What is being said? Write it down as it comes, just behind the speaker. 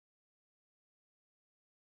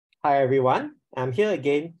Hi everyone, I'm here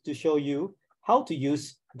again to show you how to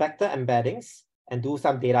use vector embeddings and do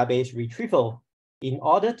some database retrieval in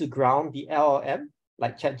order to ground the LLM,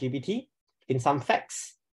 like ChatGPT, in some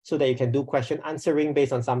facts so that you can do question answering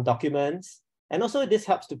based on some documents. And also this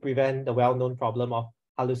helps to prevent the well-known problem of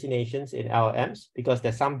hallucinations in LLMs because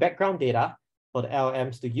there's some background data for the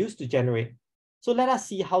LLMs to use to generate. So let us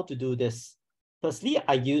see how to do this. Firstly,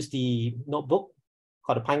 I use the notebook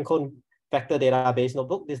called the Pinecone vector database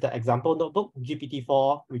notebook. This is the example notebook,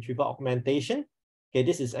 GPT-4 retrieval augmentation. Okay,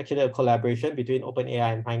 this is actually a collaboration between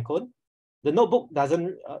OpenAI and Pinecone. The notebook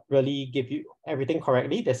doesn't really give you everything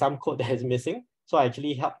correctly. There's some code that is missing. So I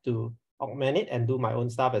actually help to augment it and do my own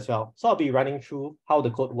stuff as well. So I'll be running through how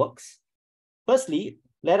the code works. Firstly,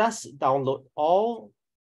 let us download all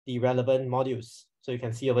the relevant modules. So you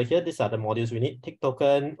can see over here, these are the modules we need: tick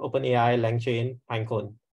token, OpenAI, LangChain,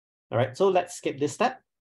 Pinecone. All right, so let's skip this step.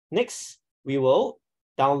 Next, we will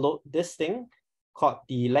download this thing called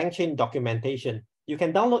the LangChain documentation. You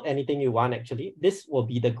can download anything you want, actually. This will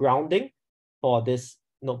be the grounding for this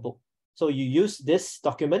notebook. So you use this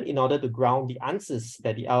document in order to ground the answers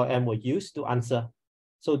that the LLM will use to answer.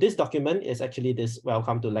 So this document is actually this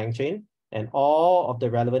welcome to LangChain and all of the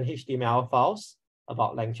relevant HTML files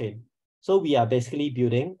about LangChain. So we are basically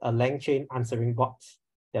building a LangChain answering bot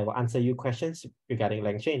that will answer you questions regarding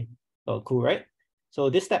LangChain. So cool, right? So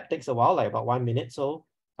this step takes a while, like about 1 minute. So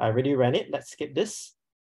I already ran it. Let's skip this.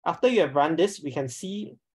 After you have run this, we can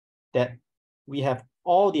see that we have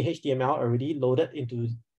all the HTML already loaded into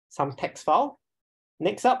some text file.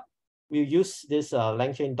 Next up, we'll use this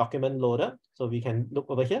LangChain document loader. So we can look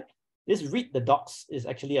over here. This read the docs is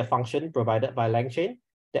actually a function provided by LangChain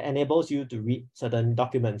that enables you to read certain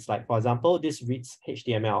documents. Like for example, this reads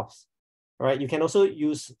HTMLs. All right, you can also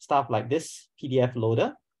use stuff like this PDF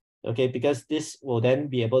loader, okay, because this will then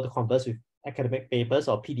be able to converse with academic papers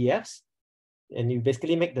or PDFs. And you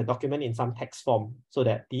basically make the document in some text form so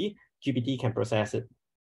that the GPT can process it.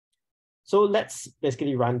 So let's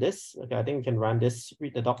basically run this. Okay, I think we can run this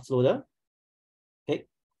read the docs loader. Okay,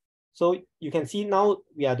 so you can see now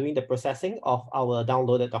we are doing the processing of our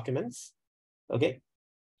downloaded documents. Okay,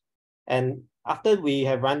 and after we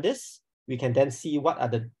have run this, we can then see what are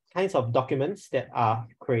the kinds of documents that are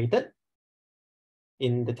created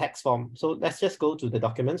in the text form. So let's just go to the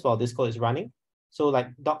documents while this code is running. So like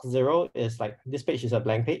doc0 is like, this page is a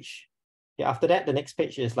blank page. Yeah, after that, the next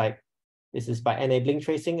page is like, this is by enabling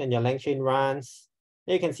tracing and your LangChain runs.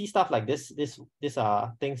 There you can see stuff like this. These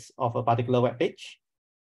are things of a particular web page.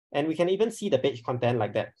 And we can even see the page content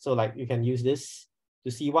like that. So like you can use this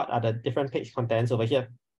to see what are the different page contents over here.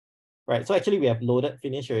 Right, so actually we have loaded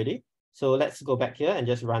finished already. So let's go back here and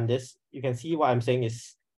just run this. You can see what I'm saying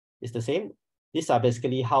is the same. These are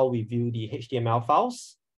basically how we view the HTML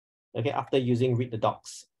files, okay, after using read the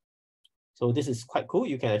docs. So this is quite cool.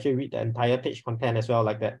 You can actually read the entire page content as well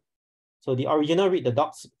like that. So the original read the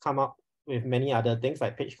docs come up with many other things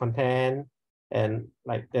like page content, and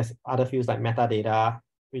like there's other fields like metadata,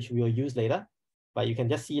 which we will use later. But you can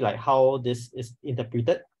just see like how this is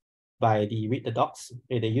interpreted by the read the docs.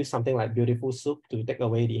 They use something like beautiful soup to take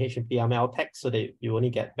away the HTML text so that you only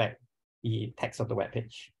get back the text of the web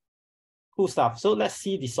page. Cool stuff. So let's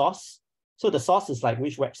see the source. So the source is like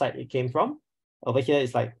which website it came from. Over here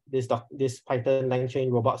is like this Python LangChain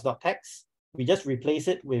robots.txt. We just replace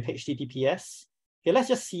it with HTTPS. Okay, let's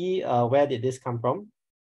just see where did this come from.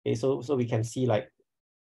 Okay, so we can see like,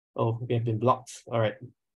 oh, we have been blocked. All right.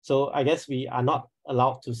 So I guess we are not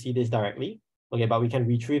allowed to see this directly. Okay, but we can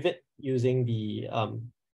retrieve it using the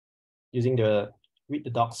read the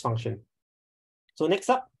docs function. So next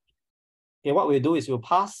up, okay, what we'll do is we'll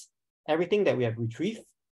pass everything that we have retrieved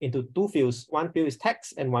into two fields. One field is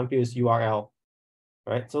text and one field is URL. All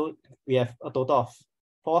right, so we have a total of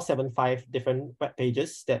 475 different web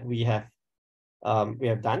pages that we have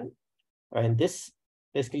done. Right, and this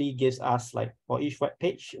basically gives us like for each web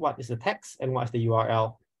page, what is the text and what is the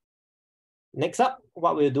URL. Next up,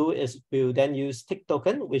 what we'll do is we'll then use tick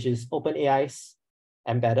token, which is OpenAI's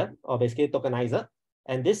embedder or basically tokenizer.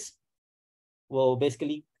 And this will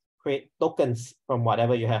basically create tokens from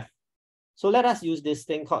whatever you have. So let us use this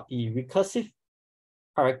thing called the recursive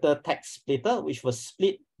character text splitter, which will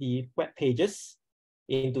split the web pages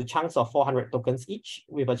into chunks of 400 tokens each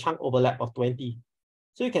with a chunk overlap of 20.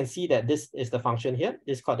 So you can see that this is the function here.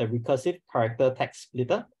 This is called the recursive character text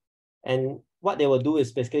splitter. And what they will do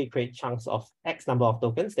is basically create chunks of X number of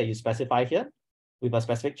tokens that you specify here with a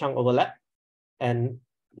specific chunk overlap. And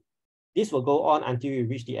this will go on until you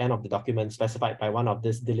reach the end of the document specified by one of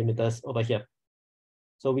these delimiters over here.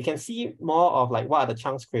 So we can see more of like what are the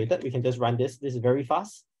chunks created. We can just run this. This is very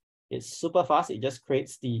fast. It's super fast. It just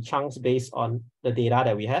creates the chunks based on the data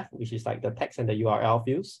that we have, which is like the text and the URL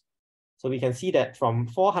fields. So we can see that from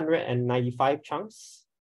 495 chunks,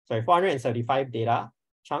 sorry, 475 data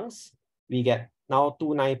chunks, we get now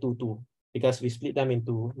 2922 because we split them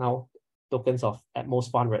into now tokens of at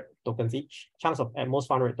most 400 tokens each, chunks of at most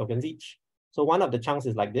 400 tokens each. So one of the chunks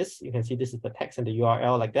is like this. You can see this is the text and the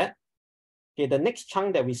URL like that. Okay, the next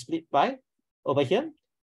chunk that we split by over here,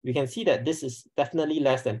 we can see that this is definitely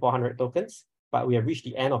less than 400 tokens, but we have reached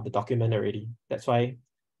the end of the document already. That's why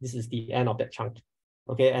this is the end of that chunk.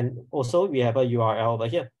 Okay, and also we have a URL over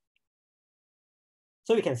here.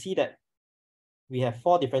 So we can see that we have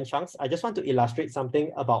 4 different chunks. I just want to illustrate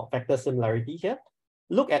something about vector similarity here.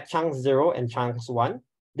 Look at chunks 0 and chunks 1.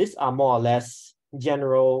 These are more or less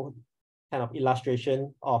general kind of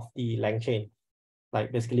illustration of the LangChain.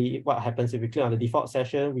 Like basically what happens if we click on the default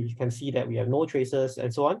session, we can see that we have no traces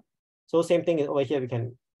and so on. So same thing over here, we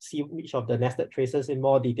can see each of the nested traces in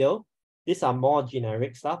more detail. These are more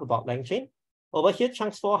generic stuff about LangChain. Over here,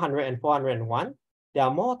 chunks 400 and 401, they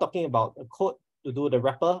are more talking about a code to do the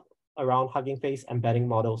wrapper around Hugging Face embedding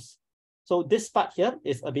models. So this part here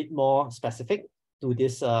is a bit more specific to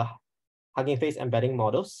this Hugging Face embedding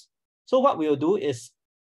models. So what we will do is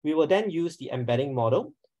we will then use the embedding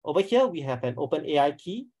model. Over here, we have an OpenAI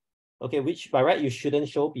key, okay, which by right you shouldn't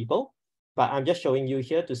show people, but I'm just showing you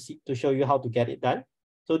here to show you how to get it done.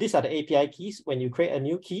 So these are the API keys. When you create a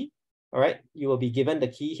new key, all right, you will be given the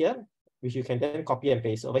key here, which you can then copy and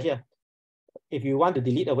paste over here. If you want to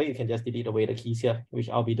delete away, you can just delete away the keys here, which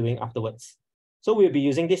I'll be doing afterwards. So we'll be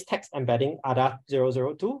using this text embedding ADA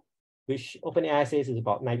 002, which OpenAI says is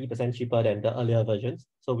about 90% cheaper than the earlier versions.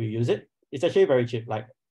 So we use it. It's actually very cheap. Like,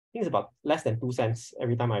 I think it's about less than 2 cents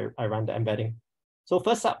every time I run the embedding. So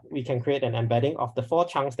first up, we can create an embedding of the 4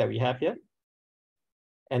 chunks that we have here.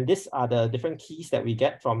 And these are the different keys that we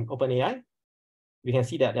get from OpenAI. We can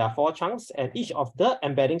see that there are 4 chunks, and each of the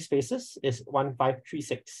embedding spaces is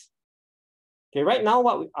 1536. Okay, right now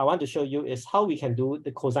what I want to show you is how we can do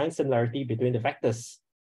the cosine similarity between the vectors.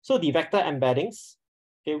 So the vector embeddings,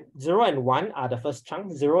 okay, 0 and 1 are the first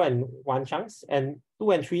chunk, 0 and 1 chunks, and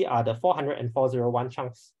 2 and 3 are the 400 and 401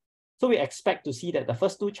 chunks. So we expect to see that the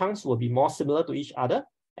first 2 chunks will be more similar to each other,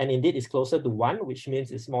 and indeed is closer to 1, which means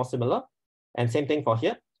it's more similar. And same thing for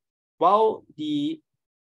here. While the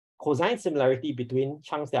cosine similarity between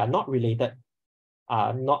chunks that are not related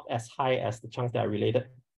are not as high as the chunks that are related.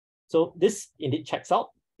 So this indeed checks out.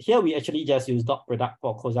 Here we actually just use dot product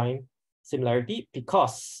for cosine similarity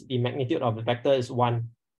because the magnitude of the vector is 1.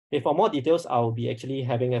 Okay, for more details, I'll be actually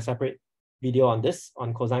having a separate video on this,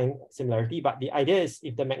 on cosine similarity. But the idea is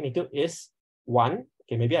if the magnitude is 1,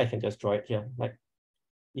 okay, maybe I can just draw it here. Like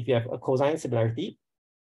if you have a cosine similarity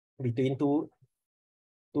between two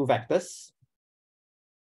vectors,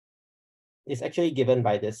 it's actually given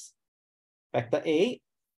by this. Vector A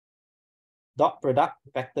dot product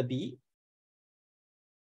vector B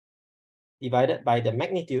divided by the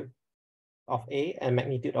magnitude of A and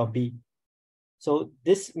magnitude of B. So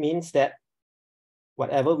this means that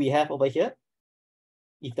whatever we have over here,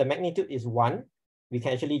 if the magnitude is 1, we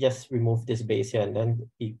can actually just remove this base here, and then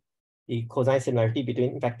the cosine similarity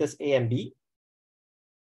between vectors A and B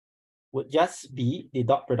would just be the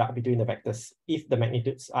dot product between the vectors if the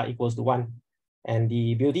magnitudes are equals to 1. And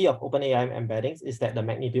the beauty of OpenAI embeddings is that the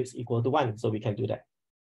magnitudes equal to 1, so we can do that.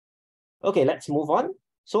 Okay, let's move on.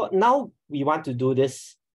 So now we want to do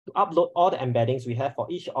this to upload all the embeddings we have for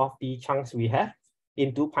each of the chunks we have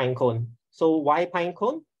into Pinecone. So why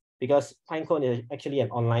Pinecone? Because Pinecone is actually an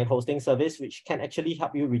online hosting service which can actually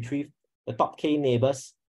help you retrieve the top K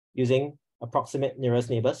neighbors using approximate nearest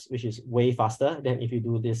neighbors, which is way faster than if you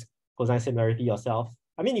do this cosine similarity yourself.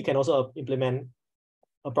 I mean, you can also implement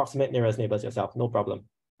approximate nearest neighbors yourself, no problem.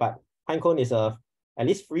 But Pinecone is at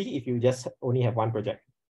least free if you just only have one project.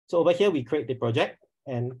 So over here, we create the project,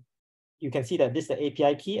 and you can see that this is the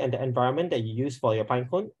API key and the environment that you use for your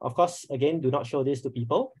Pinecone. Of course, again, do not show this to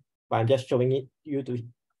people, but I'm just showing it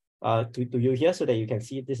to you here so that you can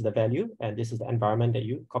see this is the value and this is the environment that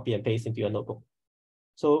you copy and paste into your notebook.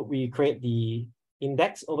 So we create the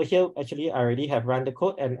index over here. Actually, I already have run the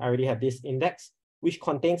code and I already have this index, which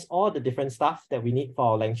contains all the different stuff that we need for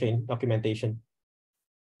our LangChain documentation.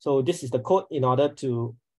 So this is the code in order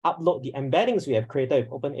to upload the embeddings we have created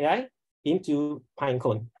with OpenAI into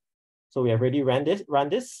Pinecone. So we have already run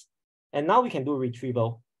this, and now we can do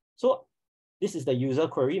retrieval. So this is the user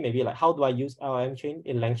query, maybe like, how do I use LLM chain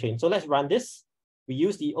in LangChain? So let's run this. We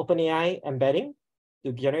use the OpenAI embedding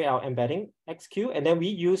to generate our embedding XQ, and then we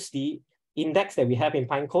use the index that we have in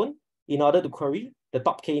Pinecone in order to query the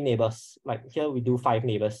top K neighbors. Like here we do 5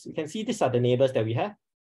 neighbors. You can see these are the neighbors that we have.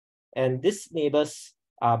 And these neighbors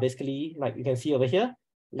are basically, like you can see over here,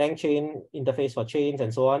 LangChain interface for chains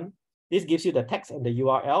and so on. This gives you the text and the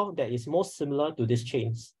URL that is most similar to these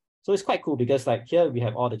chains. So it's quite cool because like here we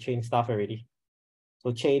have all the chain stuff already.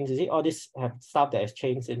 So chains, you see, all this have stuff that has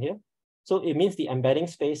chains in here. So it means the embedding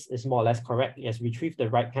space is more or less correct. It has retrieved the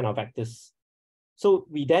right kind of vectors. So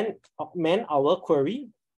we then augment our query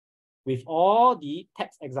with all the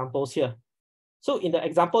text examples here. So in the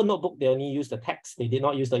example notebook, they only use the text. They did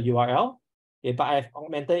not use the URL. Okay, but I've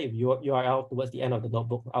augmented with URL towards the end of the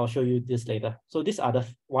notebook. I'll show you this later. So these are the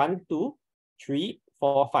 1, 2, 3,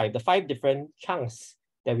 4, 5, the 5 different chunks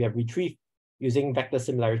that we have retrieved using vector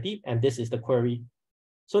similarity. And this is the query.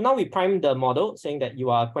 So now we prime the model saying that you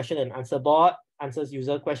are a question and answer bot, answers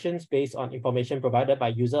user questions based on information provided by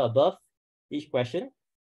user above each question.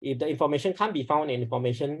 If the information can't be found in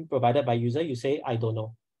information provided by user, you say, I don't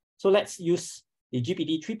know. So let's use the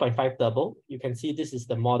GPT 3.5 Turbo. You can see this is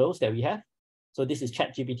the models that we have. So this is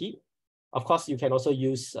ChatGPT. Of course, you can also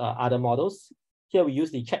use other models. Here we use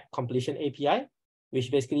the chat completion API, which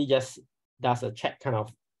basically just does a chat kind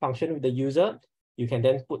of function with the user. You can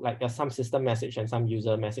then put like some system message and some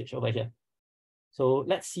user message over here. So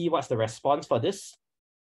let's see what's the response for this.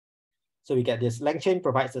 So we get this. LangChain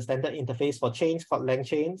provides a standard interface for chains called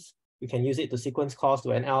LangChains. You can use it to sequence calls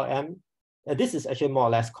to an LLM. This is actually more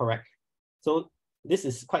or less correct. So this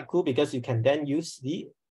is quite cool because you can then use the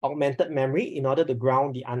augmented memory in order to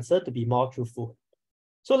ground the answer to be more truthful.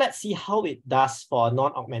 So let's see how it does for a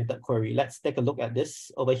non-augmented query. Let's take a look at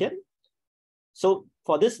this over here. So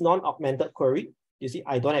for this non-augmented query, you see,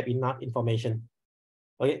 I don't have enough information.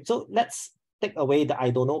 Okay, so let's take away the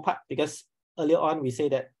I don't know part because earlier on we say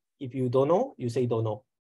that if you don't know, you say don't know.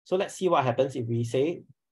 So let's see what happens if we say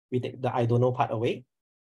we take the I don't know part away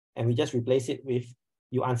and we just replace it with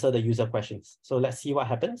you answer the user questions. So let's see what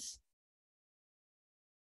happens.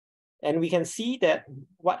 And we can see that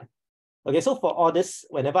okay, so for all this,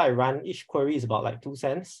 whenever I run, each query is about like 2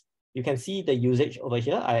 cents. You can see the usage over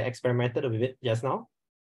here. I experimented with it just now.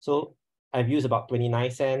 So I've used about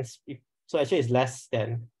 29 cents. So actually it's less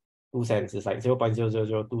than 2 cents. It's like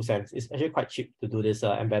 0.0002 cents. It's actually quite cheap to do this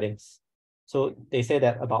embeddings. So they say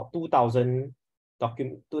that about 2,000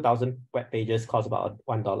 web pages cost about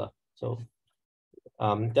 $1. So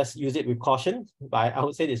just use it with caution, but I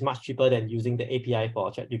would say it's much cheaper than using the API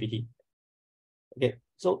for ChatGPT. Okay,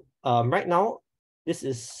 so right now, this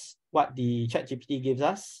is what the ChatGPT gives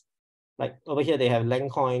us. Like over here, they have lang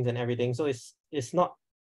coins and everything. So it's not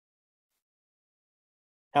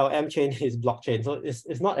LLM chain is blockchain. So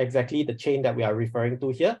it's not exactly the chain that we are referring to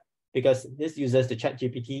here because this uses the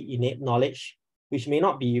ChatGPT innate knowledge, which may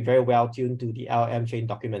not be very well tuned to the LLM chain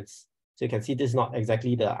documents. So you can see this is not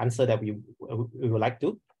exactly the answer that we would like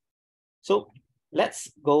to. So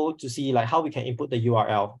let's go to see like how we can input the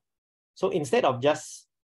URL. So instead of just,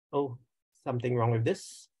 something wrong with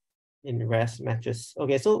this in REST matches.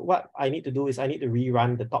 Okay, so what I need to do is I need to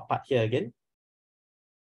rerun the top part here again.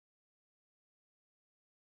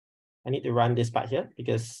 I need to run this part here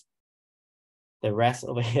because the REST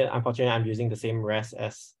over here, unfortunately, I'm using the same REST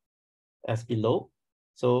as below.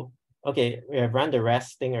 So, okay, we have run the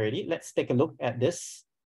REST thing already. Let's take a look at this.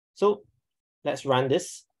 So let's run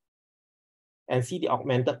this and see the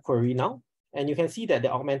augmented query now. And you can see that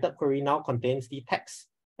the augmented query now contains the text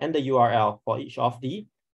and the URL for each of the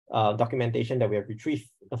documentation that we have retrieved,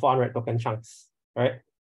 the 400 token chunks, right?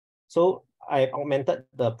 So I augmented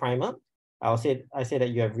the primer. I say that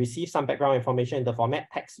you have received some background information in the format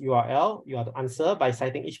text URL. You have to answer by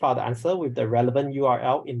citing each part of the answer with the relevant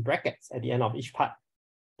URL in brackets at the end of each part.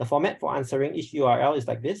 The format for answering each URL is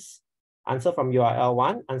like this. Answer from URL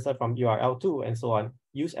 1, answer from URL 2, and so on.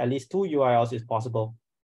 Use at least 2 URLs if possible.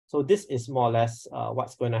 So this is more or less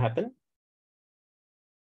what's going to happen.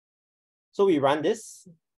 So we run this.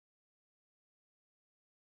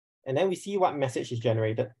 And then we see what message is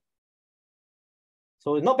generated.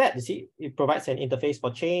 So not bad, you see, it provides an interface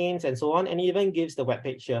for chains and so on, and even gives the web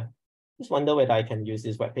page here. Just wonder whether I can use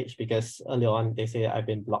this web page because earlier on they say I've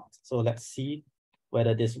been blocked. So let's see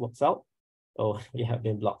whether this works out. Oh, you have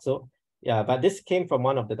been blocked. So yeah, but this came from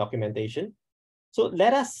one of the documentation. So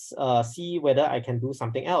let us see whether I can do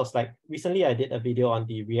something else. Like recently I did a video on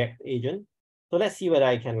the React agent. So let's see whether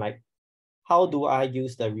I can like, how do I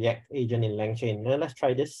use the React agent in LangChain? Let's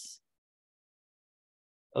try this.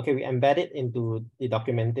 Okay, we embed it into the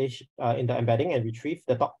documentation in the embedding and retrieve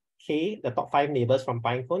the top 5 neighbors from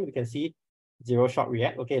Pinecone. We can see 0-shot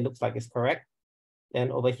React. Okay, it looks like it's correct. Then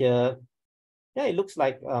over here, yeah, it looks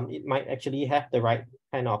like it might actually have the right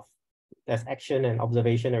kind of, there's action and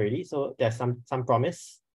observation already. So there's some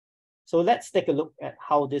promise. So let's take a look at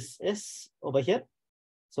how this is over here.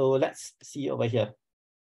 So let's see over here.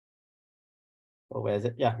 Oh, where is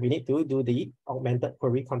it? Yeah, we need to do the augmented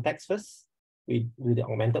query context first. We do the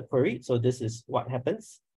augmented query. So this is what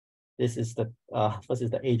happens. This is the first is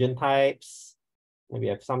the agent types. And we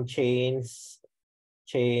have some chains,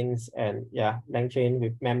 and yeah, length chain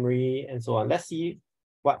with memory and so on. Let's see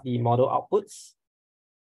what the model outputs.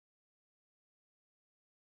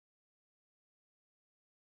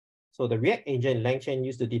 So the React agent and length chain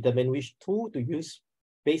used to determine which tool to use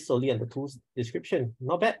based solely on the tool's description.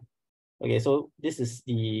 Not bad. Okay, so this is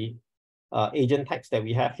the agent types that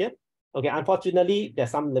we have here. Okay, unfortunately,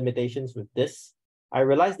 there's some limitations with this. I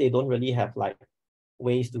realize they don't really have like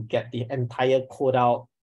ways to get the entire code out,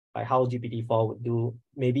 like how GPT-4 would do.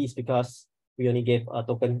 Maybe it's because we only gave a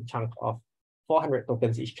token chunk of 400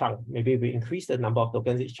 tokens each chunk. Maybe we increase the number of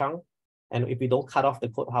tokens each chunk. And if we don't cut off the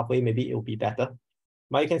code halfway, maybe it will be better.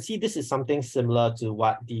 But you can see this is something similar to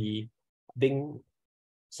what the Bing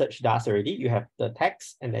search does already. You have the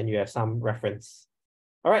text and then you have some reference.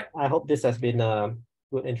 All right, I hope this has been a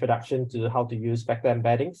good introduction to how to use vector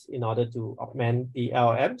embeddings in order to augment the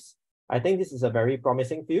LLMs. I think this is a very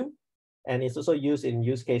promising field, and it's also used in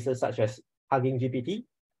use cases such as Hugging GPT.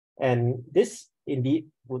 And this indeed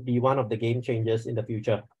would be one of the game changers in the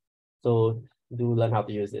future. So do learn how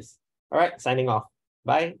to use this. All right, signing off.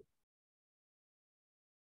 Bye.